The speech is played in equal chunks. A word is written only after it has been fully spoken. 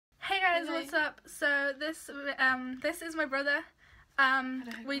guys, what's up? So this is my brother.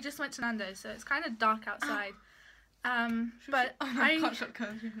 We just went to Nando's, so it's kind of dark outside. But I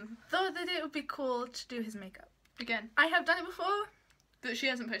thought that it would be cool to do his makeup. Again. I have done it before. But she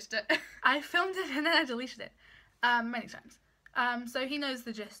hasn't posted it. I filmed it and then I deleted it. Many times. So he knows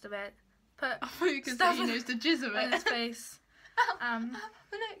the gist of it. Put you can say he knows the jizz of it. on his face. No.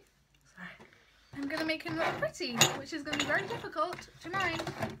 Sorry. I'm gonna make him look pretty, which is gonna be very difficult. Do you mind?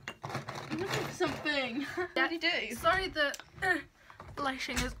 I'm looking for something. What do you do? Sorry that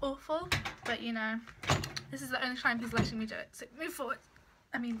lighting is awful, but you know, this is the only time he's letting me do it. So move forward.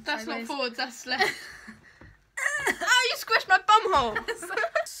 I mean, that's sideways. not forwards, that's left. Oh, you squished my bumhole.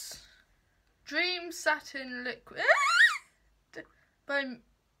 Dream Satin Liquid. By maybe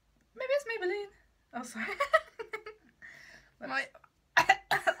it's Maybelline. Oh, sorry. My.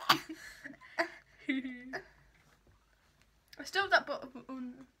 I still have that bottle.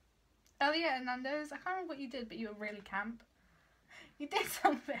 Earlier at Nando's, I can't remember what you did, but you were really camp. You did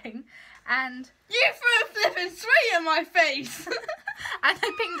something, and you threw a flippin' sweet in my face. and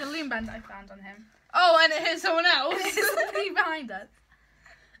I pinged a loom band I found on him. Oh, and it hit someone else. It's somebody behind us.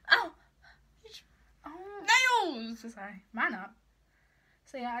 Oh. Oh. Nails. Sorry. Man up.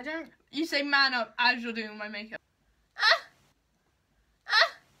 So yeah, I don't. You say man up as you're doing my makeup.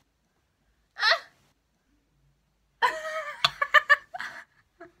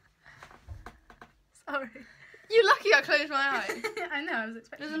 Sorry. You're lucky I closed my eye. I know, I was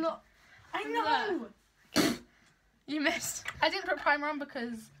expecting. There's a lot. I know. You missed. I didn't put primer on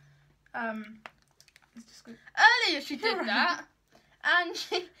because it's just good. Earlier she did that, and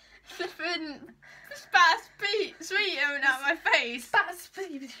she flipping spat sweet out my face. That's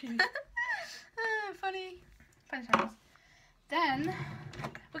funny. Funny. Funny times. Then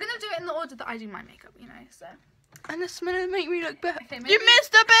we're gonna do it in the order that I do my makeup, you know. So. And this gonna make me look better. Okay, you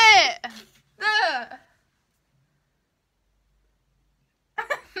missed a bit.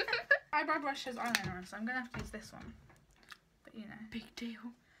 Eyebrow brush has eyeliner on, so I'm gonna have to use this one. But you know, big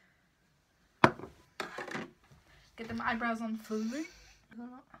deal. Get them eyebrows on fully.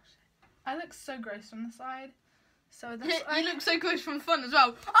 I look so gross from the side. So this you look so gross from the front as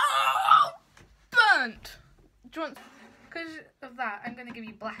well. Oh, burnt. Do you want? Because of that, I'm gonna give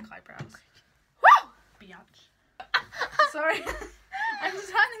you black eyebrows. Woo! Biatch. Sorry, I'm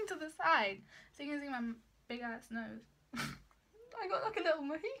turning to the side so you can see my big ass nose. I got like a little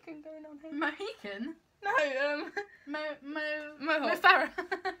Mohican going on here. Mohican? No, Mo Farah.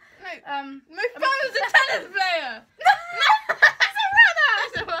 No, Mo Farah's a tennis player. No,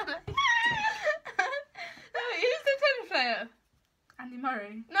 it's a runner. No, he's the tennis player. Andy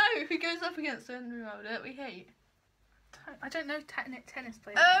Murray. No, who goes up against Andy Murray that we hate. I don't know tennis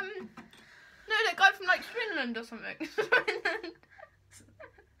players. No, that guy from like Finland or something. Finland.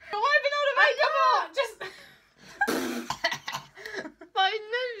 Why have I been able to make up? Just. My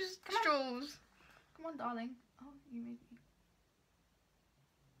nose straws. Come on, darling. Oh, you made me.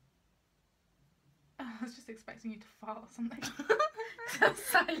 Oh, I was just expecting you to fart or something. So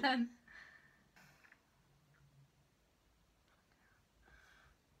silent.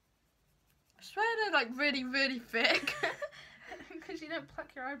 I swear they're like really, really thick. Because you don't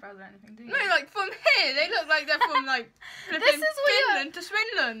pluck your eyebrows or anything, do you? No, like from here, they look like they're from like This is Finland to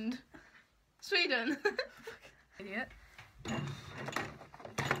Swinland. Sweden. Idiot.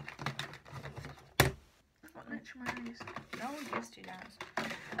 No one used to, guys.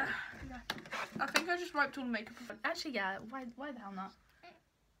 I think I just wiped all the makeup off. Actually, yeah. Why the hell not?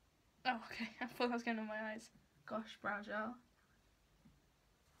 Oh, okay. I thought that was going on my eyes. Gosh, brow gel.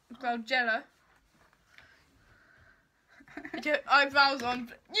 Brow jello. Your eyebrows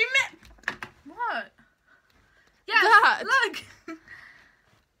on. You met. What? Yeah. That. Look.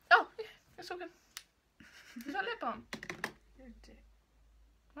 Oh, yeah. It's all good. Is that lip balm?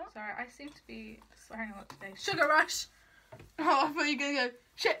 What? Sorry, I seem to be swearing a lot today. Sugar rush. Oh, I thought you were going to go,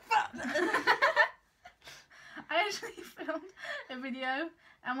 shit, fuck. I actually filmed a video,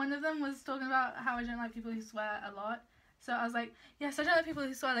 and one of them was talking about how I don't like people who swear a lot. So I was like, yes, I don't like people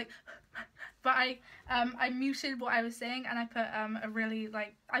who swear like, but I muted what I was saying, and I put a really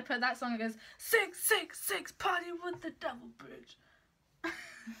like, I put that song that goes 666 party with the devil bitch.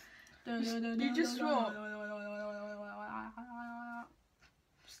 You just swore.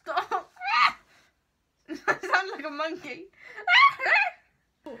 Stop. You sound like a monkey.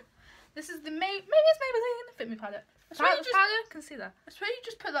 This is the maybe it's Maybelline Fit Me powder. Powder, concealer. I swear you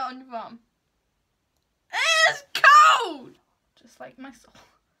just put that on your arm. It's cold! Just like my soul.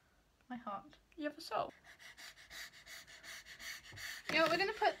 My heart. You have a soul. You know, we're going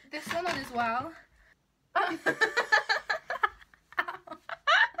to put this one on as well.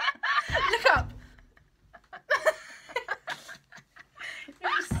 look up.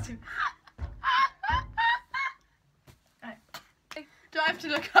 You're stupid. Right. Do I have to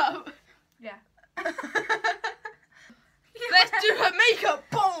look up? Yeah. Let's do her makeup.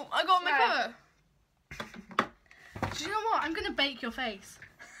 Boom! I got my Right. colour. Do you know what? I'm gonna bake your face.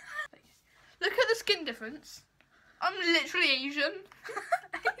 Look at the skin difference. I'm literally Asian.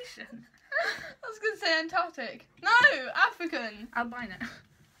 Asian. I was gonna say Antarctic. No, African. Albino.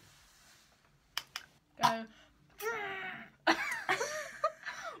 Go.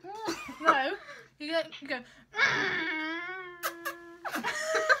 No. You go. You're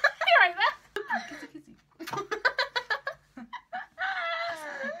right there.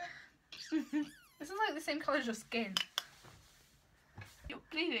 Kissy, kissy. This is like the same colour as your skin. You're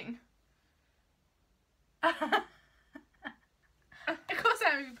bleeding. Of course I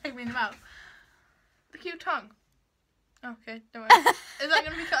am if you poke me in the mouth. Look at your tongue. Okay, don't worry. Is that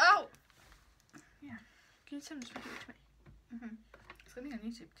gonna be cut out? Yeah. Can you send this video to me? It's going to be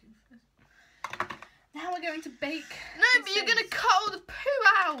on YouTube too. Now we're going to bake. No, but you're gonna cut all the poo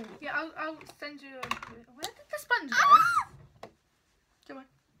out. Yeah, I'll send you a... Where did the sponge go? Don't worry.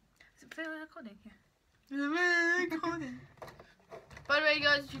 Is it still recording? Yeah. By the way,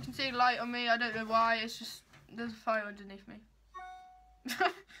 guys, you can see light on me. I don't know why. It's just there's a fire underneath me.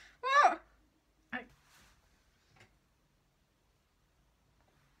 What?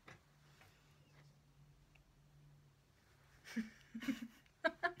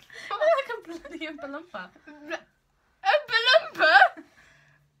 Like a bloody Oompa Loompa. A balumpa?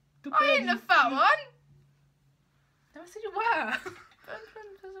 I ain't the fat one. No, I said you were.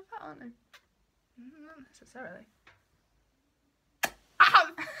 Balumpas are fat, aren't they? Not necessarily. Ow!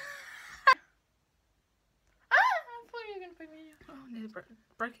 I thought you were going to pick me up. Oh, nearly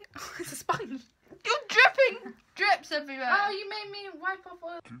broke it. It's a sponge. You're dripping drips everywhere. Oh, you made me wipe off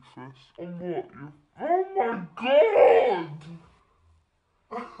oil. On what? Oh my god!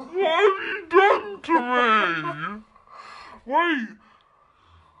 What have you done to me? Wait!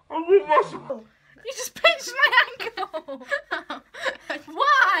 I got myself. You just pinched my ankle.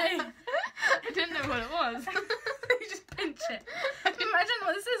 Why? I didn't know what it was. You just pinch it. Imagine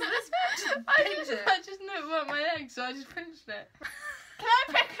what this is. This just pinch it. I just know it weren't my egg, so I just pinched it. Can I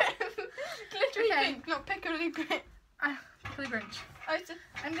pick it? Glittery Okay. pink, not pickly pink. Pickly Grinch. I just...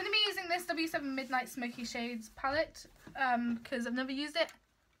 I'm going to be using this W7 Midnight Smoky Shades palette because I've never used it.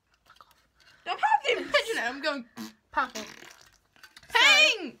 I'm hardly even pinching it. I'm going Purple.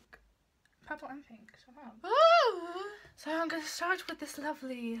 pink. Purple and pink. Shut up. Ooh. So I'm going to start with this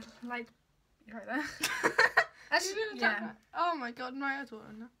lovely light. You're right there. Actually, Actually, yeah. Oh my god, my eyes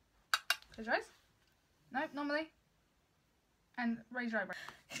watering now. Close your eyes. No, normally. And raise your eyebrow.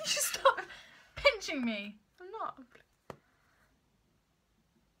 Can you stop pinching me? I'm not.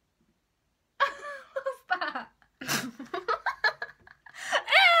 What's that?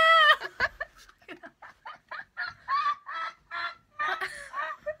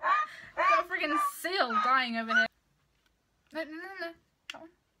 Got a friggin' seal dying over here. No. That one.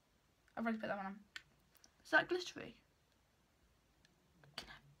 I've already put that one on. Is that glittery?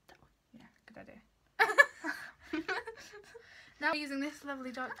 Yeah, good idea. Now we're using this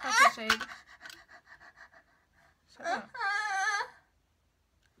lovely dark purple shade. Shut up.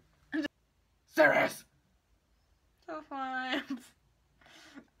 Serious! So fine.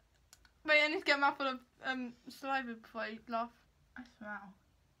 Wait, I need to get a mouthful of saliva before I laugh. I smell.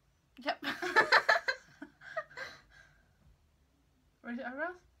 Yep. Raise your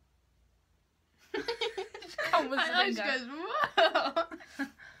eyebrows. Come with My the eyes finger. goes, whoa.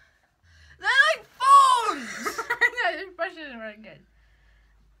 They're like phones! No, this brush isn't very good.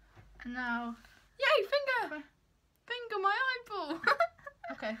 And now, Yay, finger! Finger my eyeball!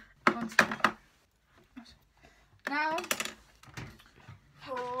 okay, 1 second. Now,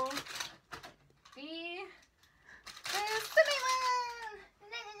 for the silly one.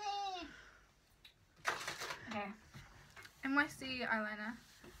 Okay, NYC eyeliner.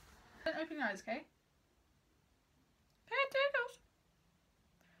 Don't open your eyes, okay? Okay, toodles.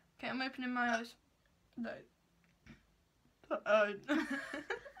 Okay, I'm opening my eyes. No. Don't. I'm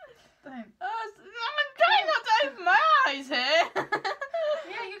trying not to open my eyes here.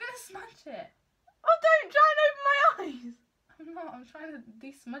 Yeah, you're gonna smudge it. Oh, don't try and open my eyes. I'm not. I'm trying to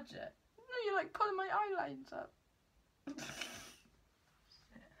de-smudge it. No, you're like pulling my eyelines up.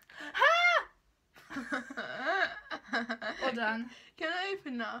 Well done. Can I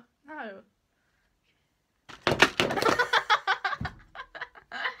open now? No.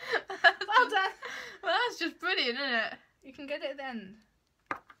 Well done. Well, that's just brilliant, isn't it? You can get it at the end.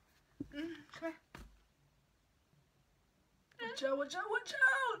 Come here. Watch out, watch out, watch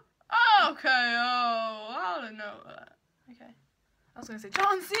out! Oh! Okay, oh, I don't know. Okay. I was gonna say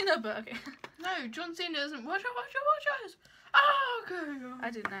John Cena, but okay. No, John Cena doesn't. Watch out. Oh, okay.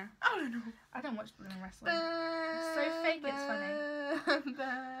 I didn't know. I don't know. I don't watch women wrestling. It's so fake, it's funny.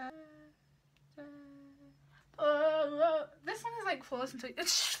 This one is like flawless until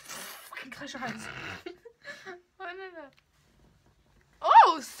fucking close your eyes. I don't know.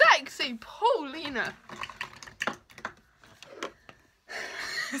 Oh, sexy Paulina.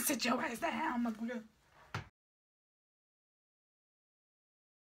 Sit your ass down, my girl.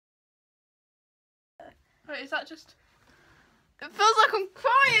 Wait, is that just... It feels like I'm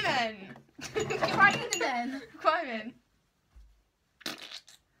crying then. Crying then. Crying.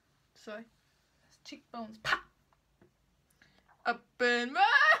 Sorry. Cheekbones. Pop. Up in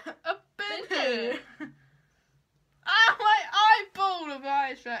here. Ah, my eyeball of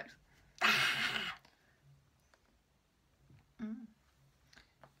eye tracks.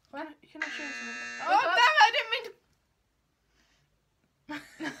 Well, can I show you something? Oh, damn it, I didn't mean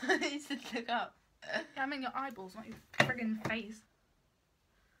to... You should look up. Yeah, I mean your eyeballs, not your friggin' face.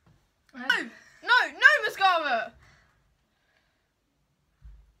 No mascara!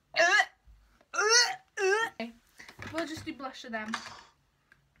 We'll just do blusher then.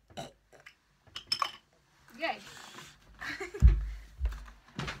 Yay.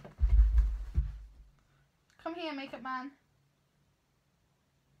 Come here, makeup man.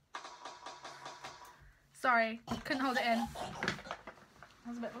 Sorry, couldn't hold it in. I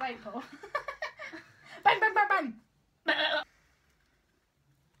was a bit late, Paul. Bang, bang, bang, bang!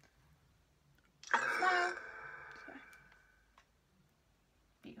 Smile.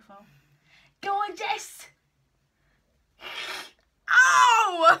 Beautiful. Gorgeous!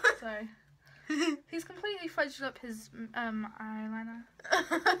 Ow! Sorry. He's completely fudged up his eyeliner.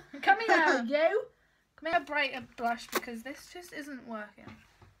 Come here, you! Come here, brighter blush, because this just isn't working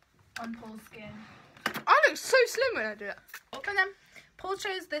on Paul's skin. I look so slim when I do it. And then Paul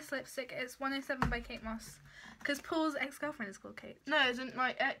chose this lipstick. It's 107 by Kate Moss. Because Paul's ex-girlfriend is called Kate. No, isn't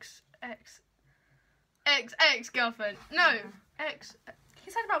my ex-girlfriend. No, ex.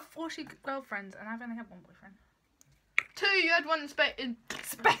 He's had about 40 girlfriends, and I've only had one boyfriend. 2, you had one in Spain.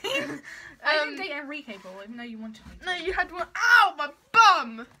 Spain? I didn't date Enrique, Paul, even though you wanted me to. No, you had one. Ow, my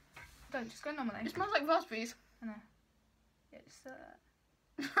bum! Don't, just go normally. It smells like raspberries. I know. Yeah, just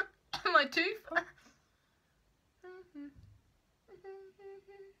My tooth.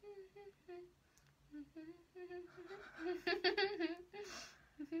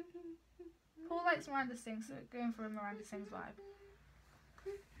 Paul likes Miranda Sings, so going for a Miranda Sings vibe.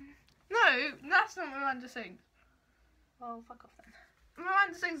 No, that's not Miranda Sings. Well, fuck off then.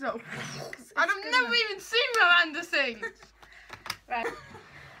 Miranda Sings though. I've good never enough. even seen Miranda Sings. Right.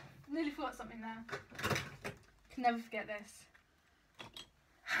 Nearly forgot something now. Can never forget this.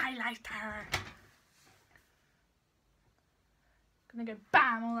 Highlighter. Gonna go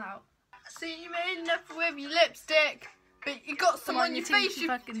bam all out. See, you made enough with your lipstick, but you got some on your face. You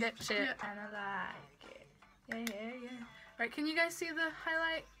fucking dipshit. Yeah. And I like it. Yeah. Right, can you guys see the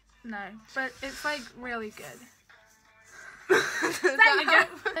highlight? No, but it's like really good. There you go.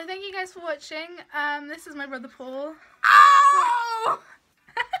 So thank you guys for watching. This is my brother Paul. Ow! Oh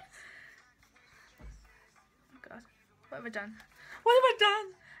God, what have I done? What have I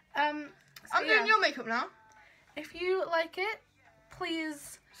done? So I'm doing your makeup now. If you like it,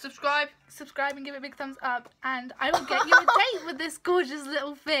 please Subscribe. and give it a big thumbs up, and I will get you a date with this gorgeous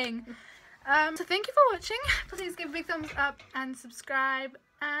little thing. So thank you for watching. Please give a big thumbs up and subscribe,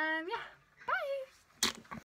 and yeah.